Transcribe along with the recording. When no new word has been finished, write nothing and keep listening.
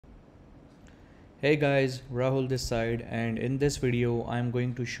Hey guys, Rahul this side, and in this video I'm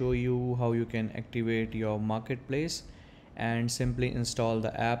going to show you how you can activate your marketplace and simply install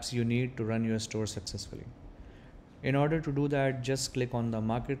the apps you need to run your store successfully. In order to do that, just click on the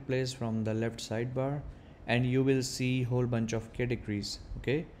marketplace from the left sidebar and you will see whole bunch of categories.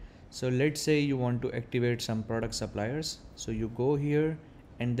 Okay, so let's say you want to activate some product suppliers, so you go here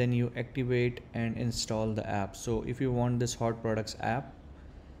and then you activate and install the app. So if you want this hot products app,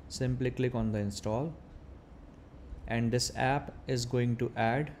 simply click on the install and this app is going to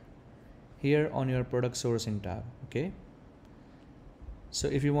add here on your product sourcing tab. Okay, so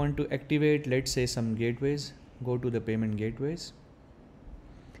if you want to activate, let's say, some gateways, go to the payment gateways,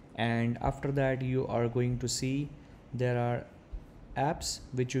 and after that you are going to see there are apps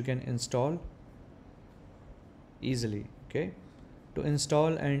which you can install easily. Okay, to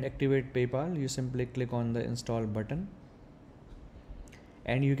install and activate PayPal, you simply click on the install button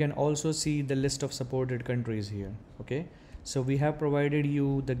and you can also see the list of supported countries here. Okay, so we have provided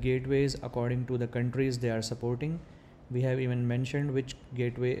you the gateways according to the countries they are supporting. We have even mentioned which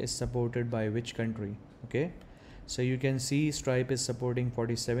gateway is supported by which country. Okay, so you can see Stripe is supporting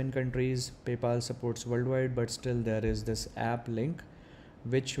 47 countries, PayPal supports worldwide, but still there is this app link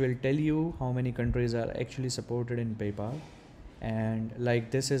which will tell you how many countries are actually supported in PayPal, and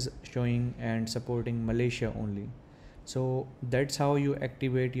like this is showing and supporting Malaysia only. So that's how you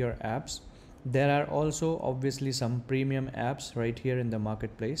activate your apps. There are also obviously some premium apps right here in the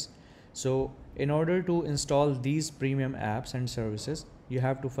marketplace. So in order to install these premium apps and services, you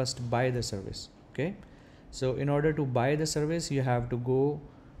have to first buy the service. Okay, so in order to buy the service, you have to go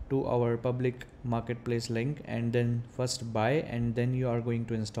to our public marketplace link and then first buy, and then you are going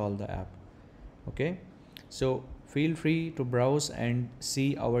to install the app. Okay, so feel free to browse and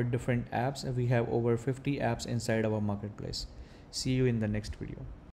see our different apps. We have over 50 apps inside our marketplace. See you in the next video.